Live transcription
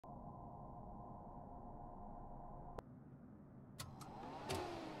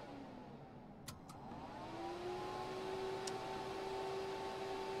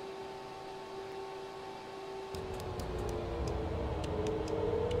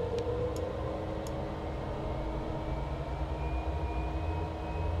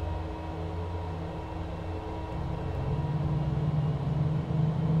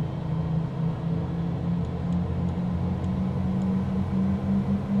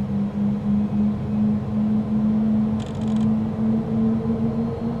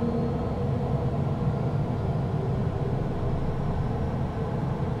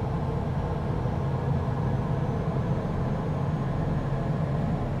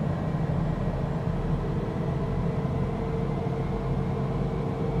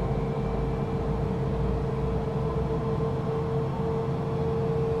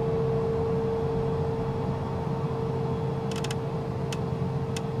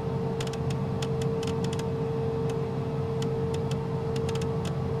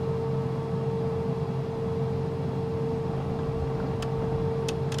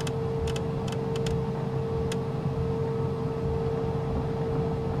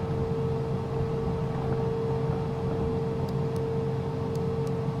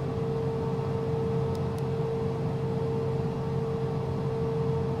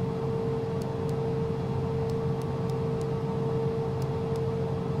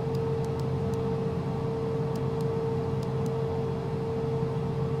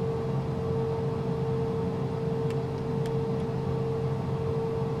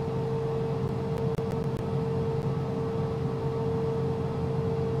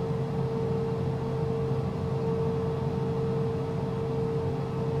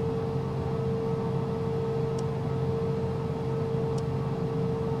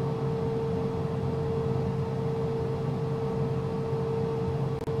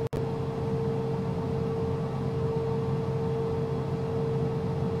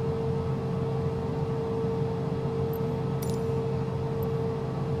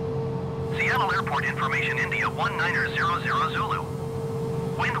airport information India 1900 Zulu.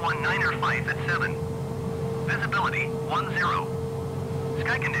 Wind 19.5 at 7. Visibility 10.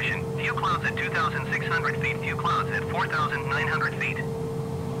 Sky condition, few clouds at 2,600 feet, few clouds at 4,900 feet.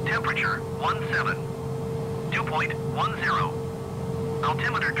 Temperature 17. Dew point 10.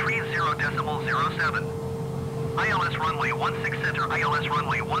 Altimeter tree 0.07. ILS runway 16 center, ILS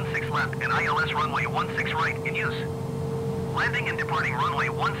runway 16 left, and ILS runway 16 right in use. Landing and departing runway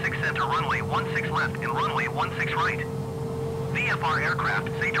 16 center, runway 16 left, and runway 16 right. VFR aircraft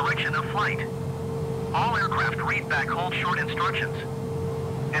say direction of flight. All aircraft read back hold short instructions.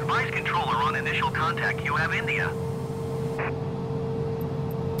 Advise controller on initial contact you have India.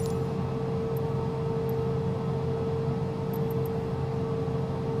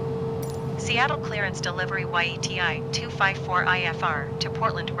 Seattle clearance delivery YETI 254 IFR to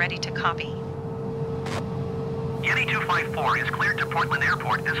Portland ready to copy. Yeti 254 is cleared to Portland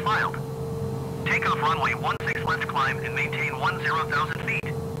Airport as filed. Takeoff runway 16 left climb and maintain 10,000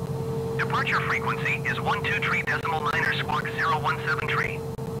 feet. Departure frequency is 12.9 squawk 017 tree.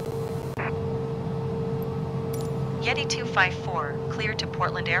 Yeti 254 cleared to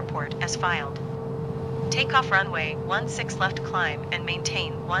Portland Airport as filed. Takeoff runway 16 left climb and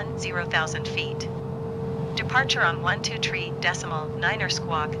maintain 10,000 feet. Departure on 12.9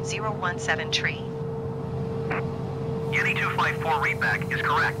 squawk 017 tree. Yeti 254 readback is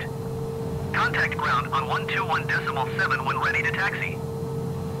correct. Contact ground on 121.7 when ready to taxi.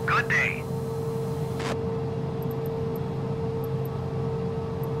 Good day.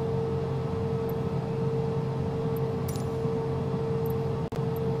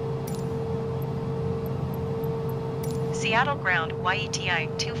 Seattle ground YETI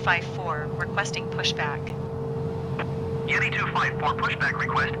 254 requesting pushback. Yeti 254 pushback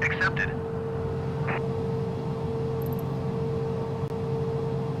request accepted.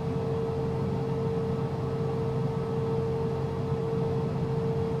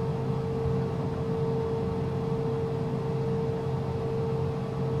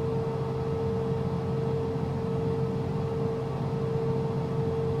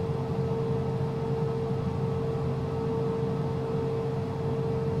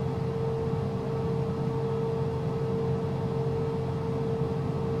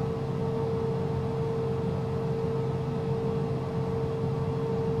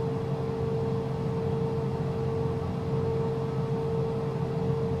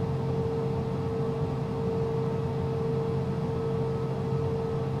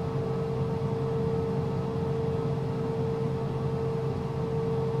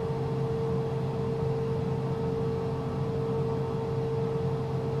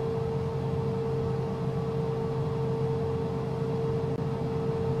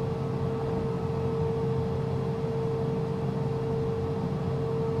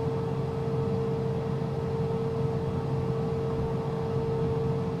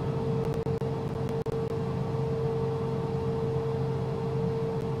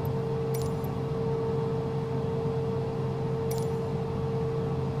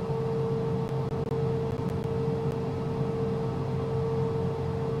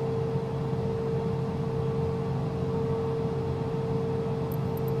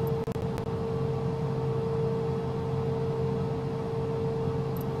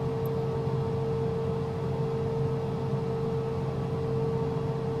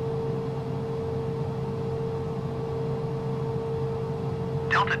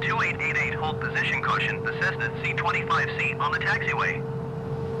 Delta 2888 hold position caution, the Cessna C-25C on the taxiway.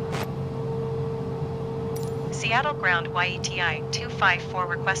 Seattle ground YETI 254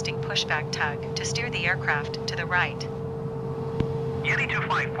 requesting pushback tug to steer the aircraft to the right. Yeti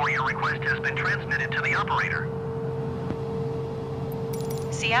 254, your request has been transmitted to the operator.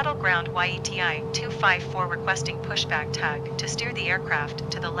 Seattle ground YETI 254 requesting pushback tug to steer the aircraft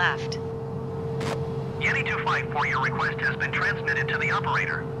to the left. Yeti 254, your request has been transmitted to the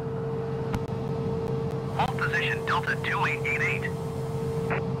operator. Hold position Delta 2888.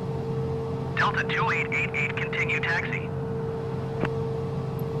 Delta 2888, continue taxi.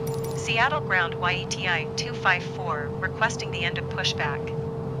 Seattle ground YETI 254 requesting the end of pushback.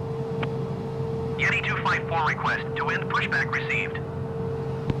 Yeti 254 request to end pushback received.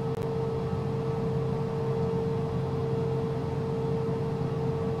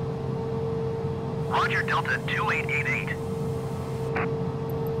 Roger Delta 2888.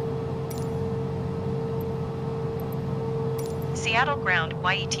 Seattle ground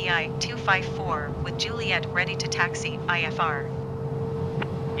YETI 254 with Juliet ready to taxi IFR.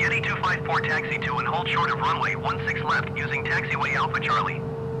 Yeti 254 taxi to and hold short of runway 16 left using taxiway Alpha Charlie.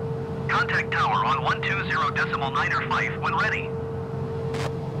 Contact tower on 120.9 or 5 when ready.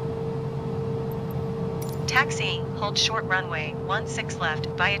 Taxiing, hold short runway 16 left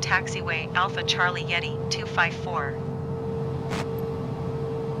via taxiway Alpha Charlie Yeti 254.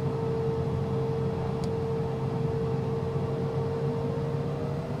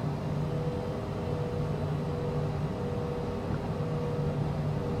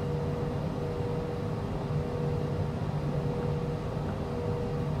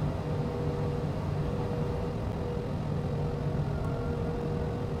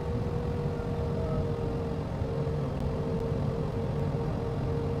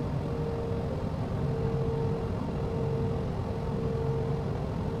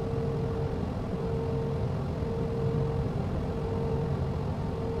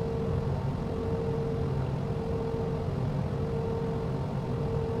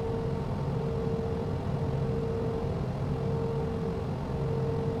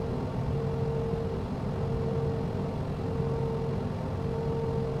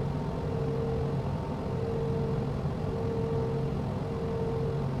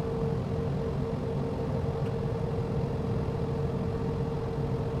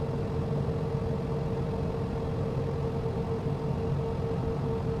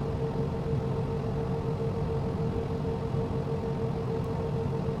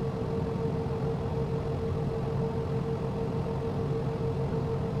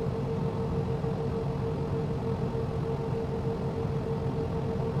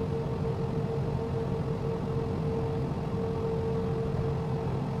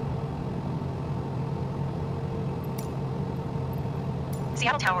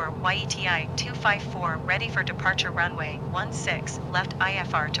 Seattle Tower, YETI 254, ready for departure runway 16, left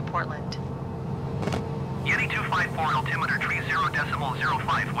IFR to Portland. Yeti 254 altimeter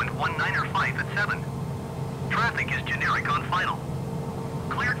 30.05, wind 19.5 at 7. Traffic is generic on final.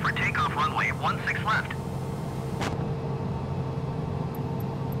 Cleared for takeoff runway 16 left.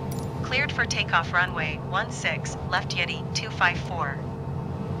 Cleared for takeoff runway 16, left Yeti 254.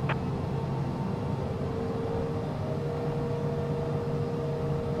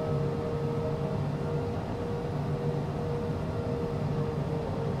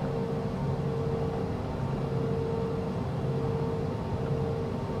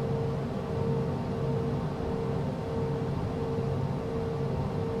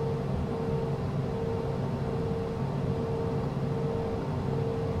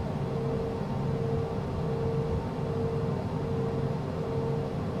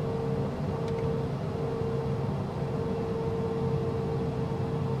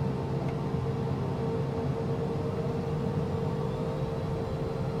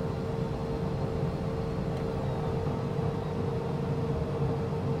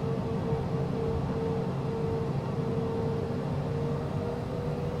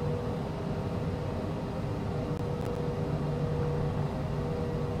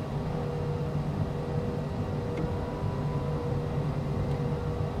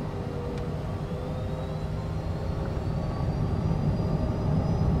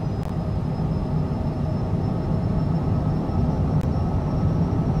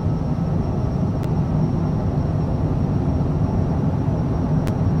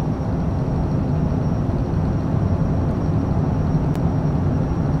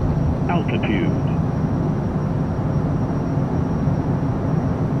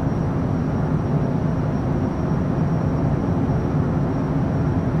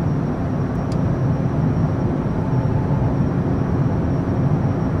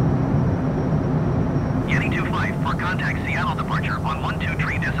 Contact Seattle departure on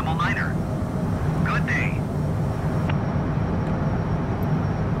 123.9er. Good day.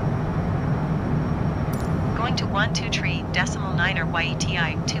 Going to 123.9er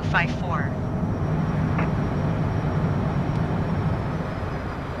YETI 254.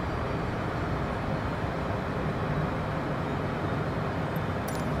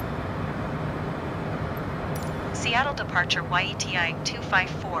 Seattle departure YETI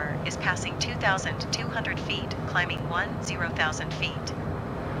 254 is passing 2,200 feet, climbing 10,000 feet.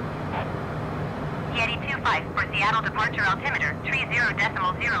 Yeti 25 for Seattle departure altimeter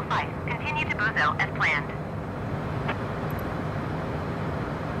 30.05. Continue to Buzo as planned.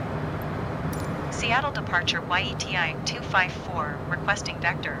 Seattle departure YETI 254 requesting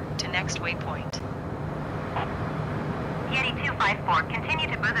vector to next waypoint. Yeti 254, continue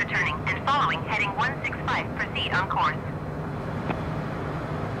to Buzo turning and following heading 165, proceed on course.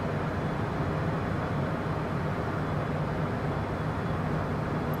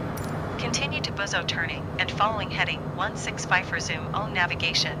 Continue to Buzo turning and following heading 165, resume on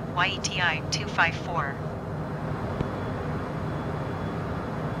navigation YETI 254.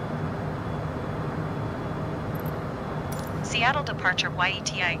 Seattle departure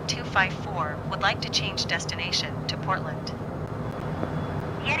YETI 254 would like to change destination to Portland.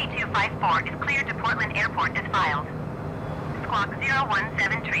 Yeti 254 is cleared to Portland Airport as filed. Squawk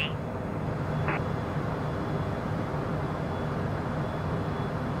 017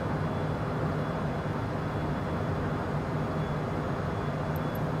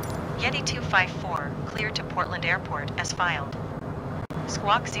 Yeti 254 cleared to Portland Airport as filed.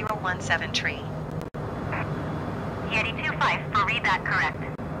 Squawk 017 Yeti 254, read that correct.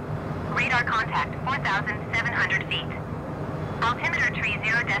 Radar contact 4,700 feet. Altimeter tree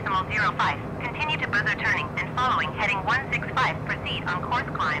 0.05. Continue to buzzer turning and following heading 165. Proceed on course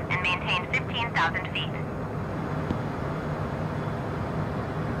climb and maintain 15,000 feet.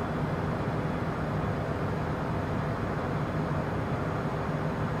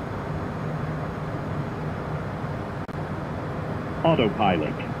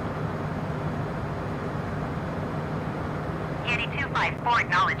 Autopilot. Yeti 254,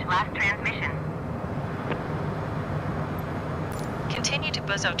 acknowledge last transmission. Continue to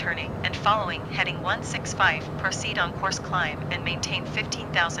Buzo turning and following heading 165. Proceed on course climb and maintain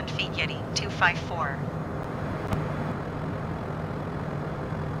 15,000 feet. Yeti 254.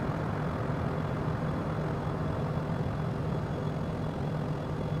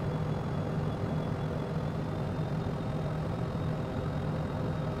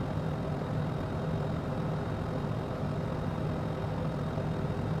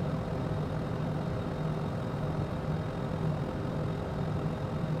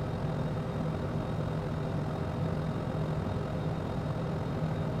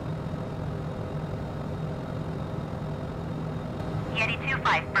 Yeti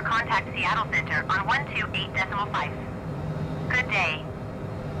 254, contact Seattle Center on 128.5. Good day.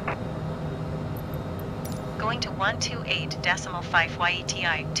 Going to 128.5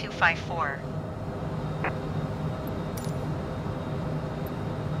 YETI 254.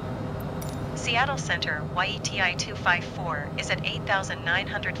 Seattle Center YETI 254 is at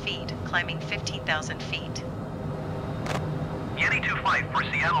 8,900 feet, climbing 15,000 feet. Yeti 254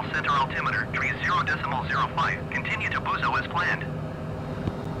 Seattle Center altimeter, tree 0.05. Continue to Buzo as planned.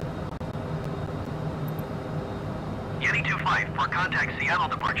 Yeti 254 contact Seattle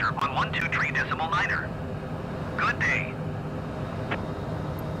departure on 12.9. Good day.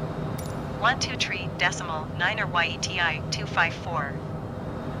 12.9 YETI 254.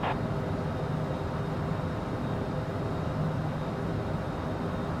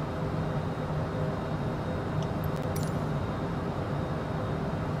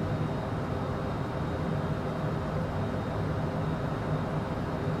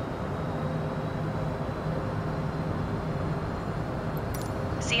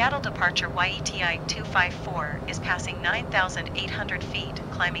 Seattle departure YETI 254 is passing 9,800 feet,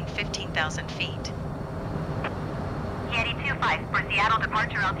 climbing 15,000 feet. Yeti 254, Seattle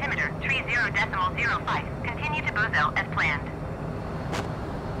departure altimeter, tree 0.05. Continue to Buzo as planned.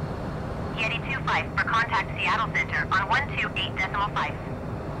 Yeti 254, contact Seattle Center on 128.5.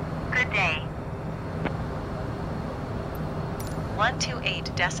 Good day.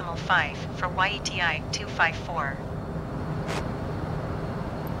 128.5 for YETI 254.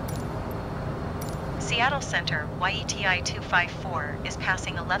 Seattle Center YETI 254 is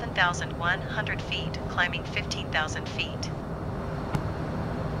passing 11,100 feet, climbing 15,000 feet.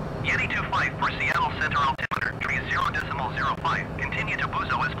 Yeti 254 Seattle Center altimeter, tree 0.05. Continue to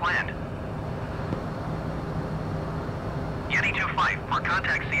Buzo as planned. Yeti 254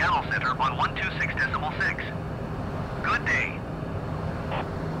 contact Seattle Center on 126.6. Good day.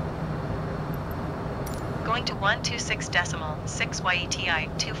 Going to 126.6 YETI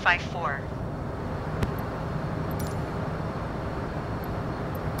 254.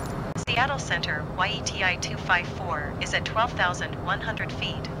 Seattle Center YETI 254 is at 12,100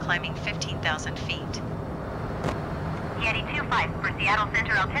 feet, climbing 15,000 feet. Yeti 254 Seattle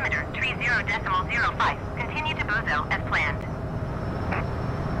Center altimeter, tree 0.05. Continue to Buzo as planned.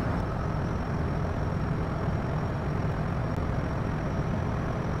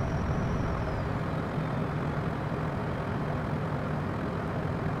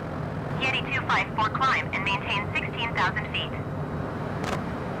 Yeti 254 climb and maintain 16,000 feet.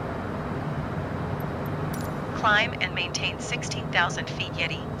 Climb and maintain 16,000 feet.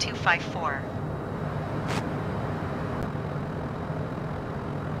 Yeti 254.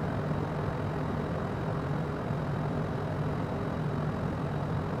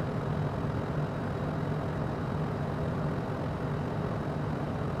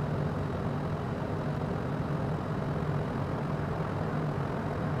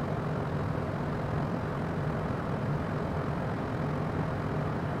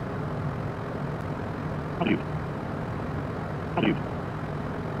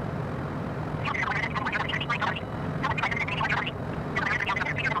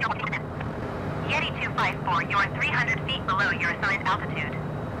 Yeti-254, you are 300 feet below your assigned altitude.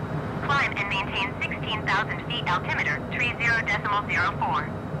 Climb and maintain 16,000 feet altimeter, tree 0.04.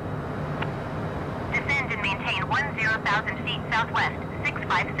 Descend and maintain 10,000 feet southwest,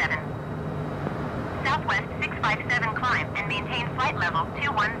 657. Southwest 657, climb and maintain flight level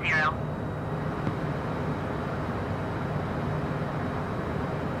 210.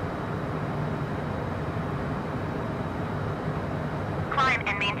 Climb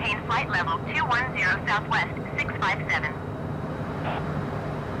and maintain flight level 210 southwest 657.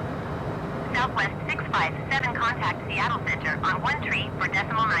 Southwest 657, contact Seattle Center on 1 tree for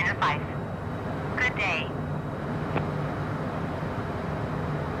decimal 905. Good day.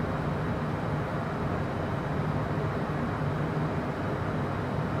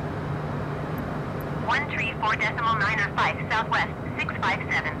 Tree 4 decimal 905 southwest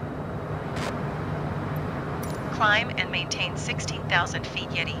 657. Climb and maintain 16,000 feet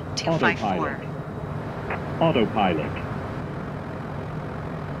Yeti 254. Autopilot.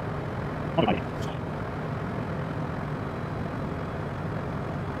 Autopilot.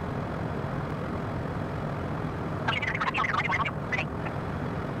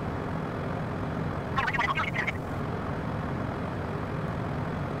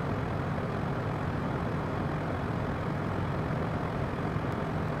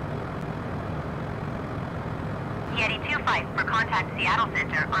 Yeti-25 for contact Seattle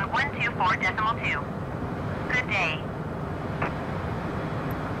Center on 124.2. Good day.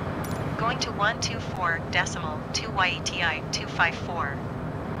 Going to 124.2 Yeti 254.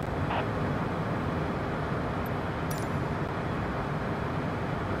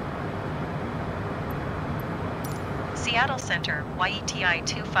 Seattle Center, Yeti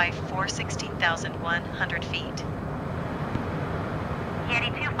 254, 16,100 feet.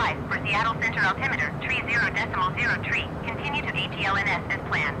 Yeti-25 for Seattle Center altimeter, tree 0.0 tree. Continue to ATLNS as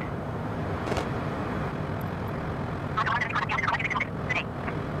planned.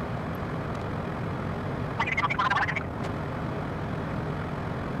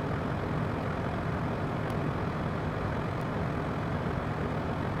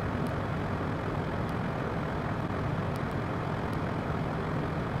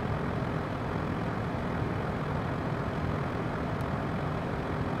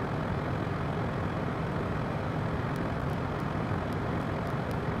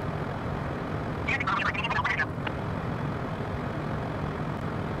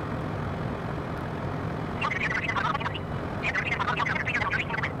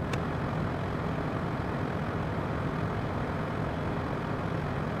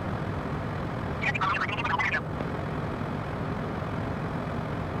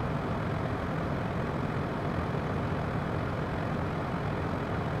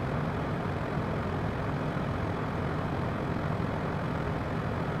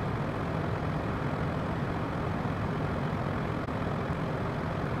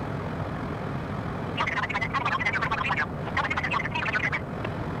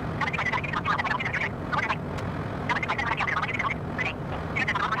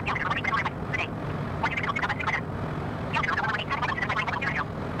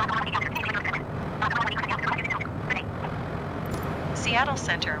 Seattle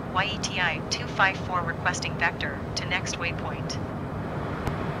Center, Yeti 254 requesting vector to next waypoint.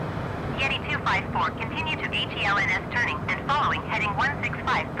 Yeti-254, continue to ATLNS turning and following heading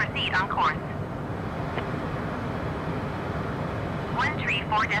 165, proceed on course. 1 tree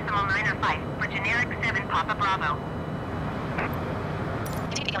 4 decimal 905 for generic 7 Papa Bravo.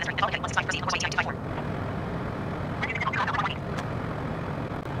 Continue to ATLNS turning and following heading 165, proceed on course Yeti 254.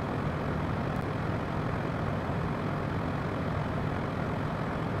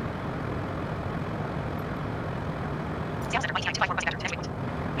 Seattle Center, Yeti 254 requesting vector to next waypoint.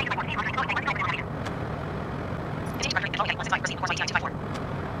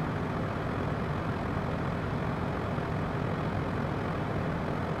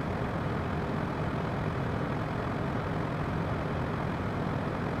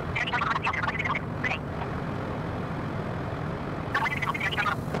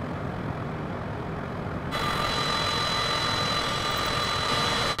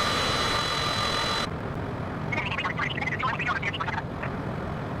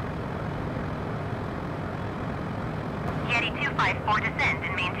 Yeti-254, descend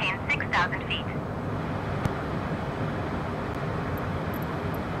and maintain 6,000 feet.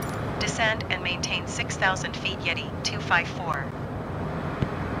 Descend and maintain 6,000 feet Yeti 254.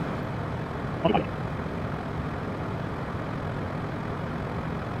 Autopilot.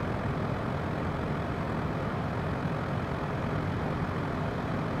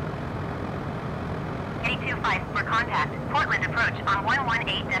 Yeti-25 for contact, Portland approach on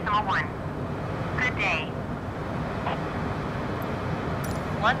 118.1. Good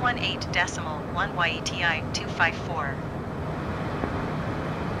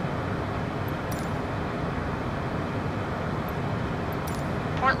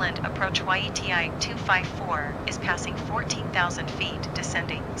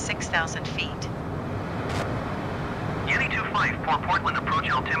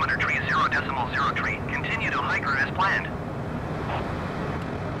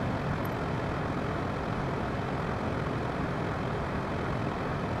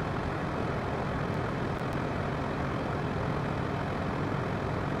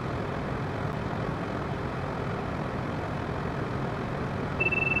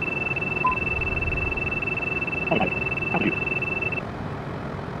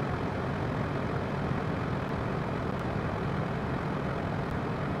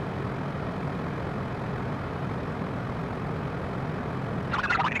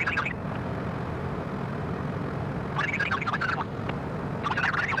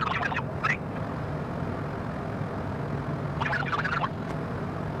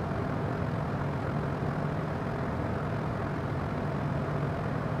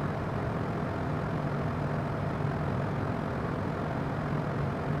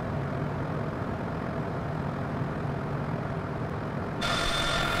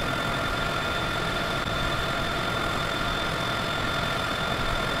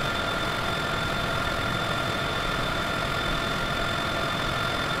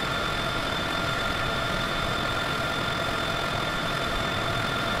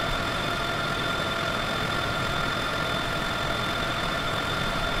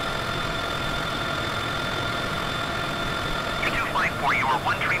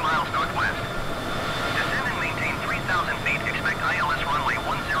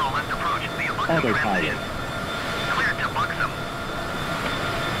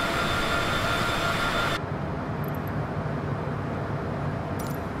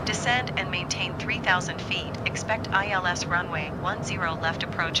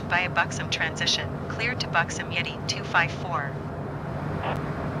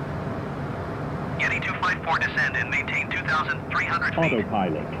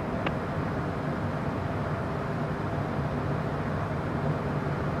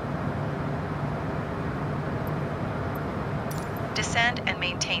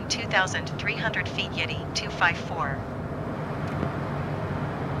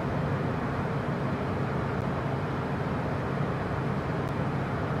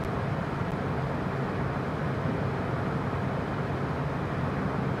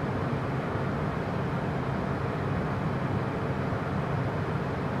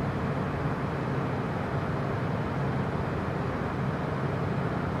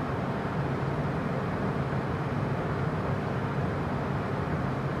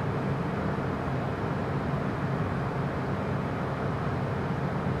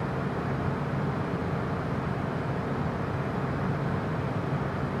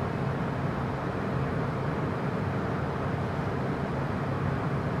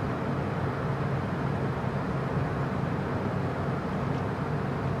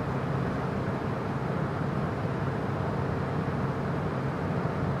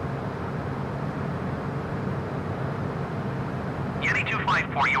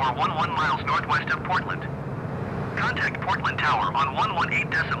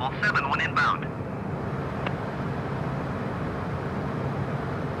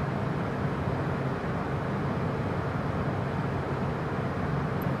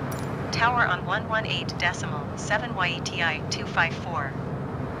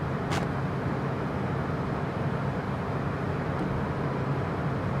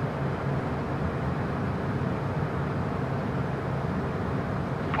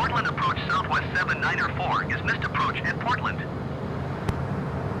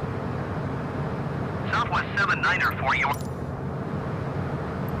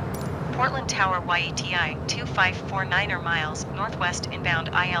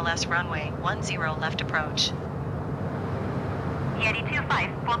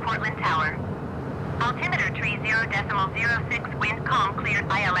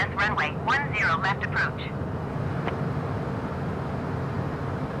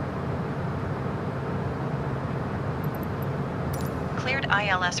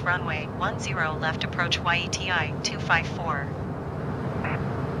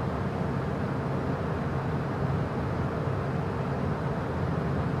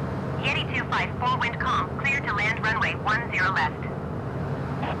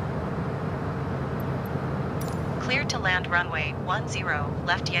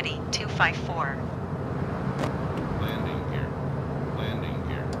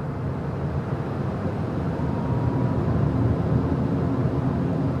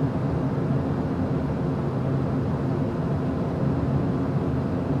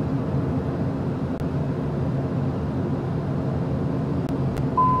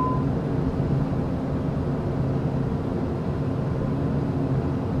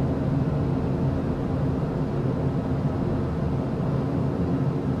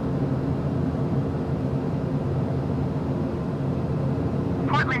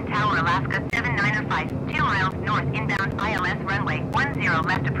Portland Tower, Alaska 795, 2 miles north inbound ILS runway 10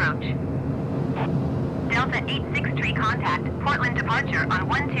 left approach. Delta 86 contact, Portland departure on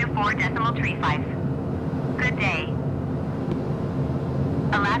 124.35. Good day.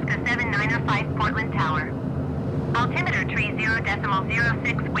 Alaska 795 Portland Tower. Altimeter tree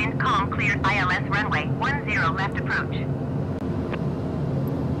 0.06, wind calm, cleared ILS runway 10 left approach.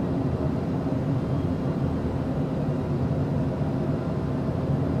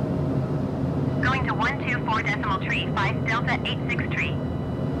 Going to 124.35 Delta 86 tree.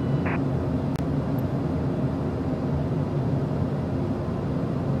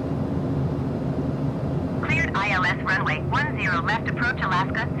 Cleared ILS runway 10 left approach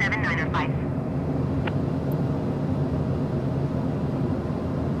Alaska 795.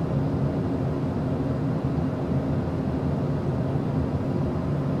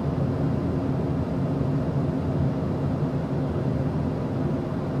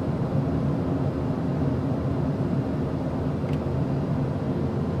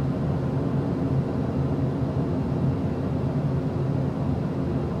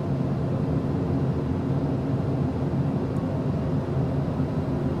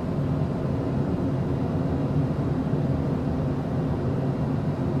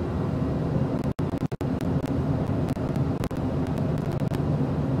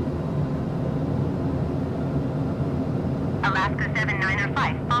 Alaska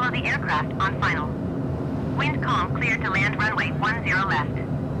 7905, follow the aircraft on final. Wind calm, clear to land runway 10 left.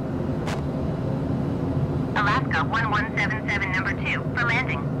 Alaska 1177 number 2, for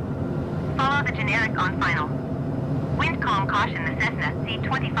landing. Follow the generic on final. Wind calm, caution the Cessna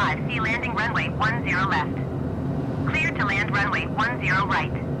C-25C landing runway 10 left. Clear to land runway 10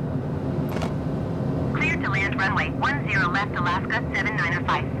 right. Clear to land runway 10 left Alaska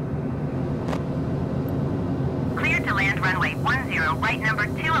 7905. Clear to land runway 10 right number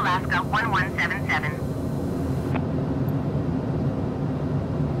 2 Alaska 1177.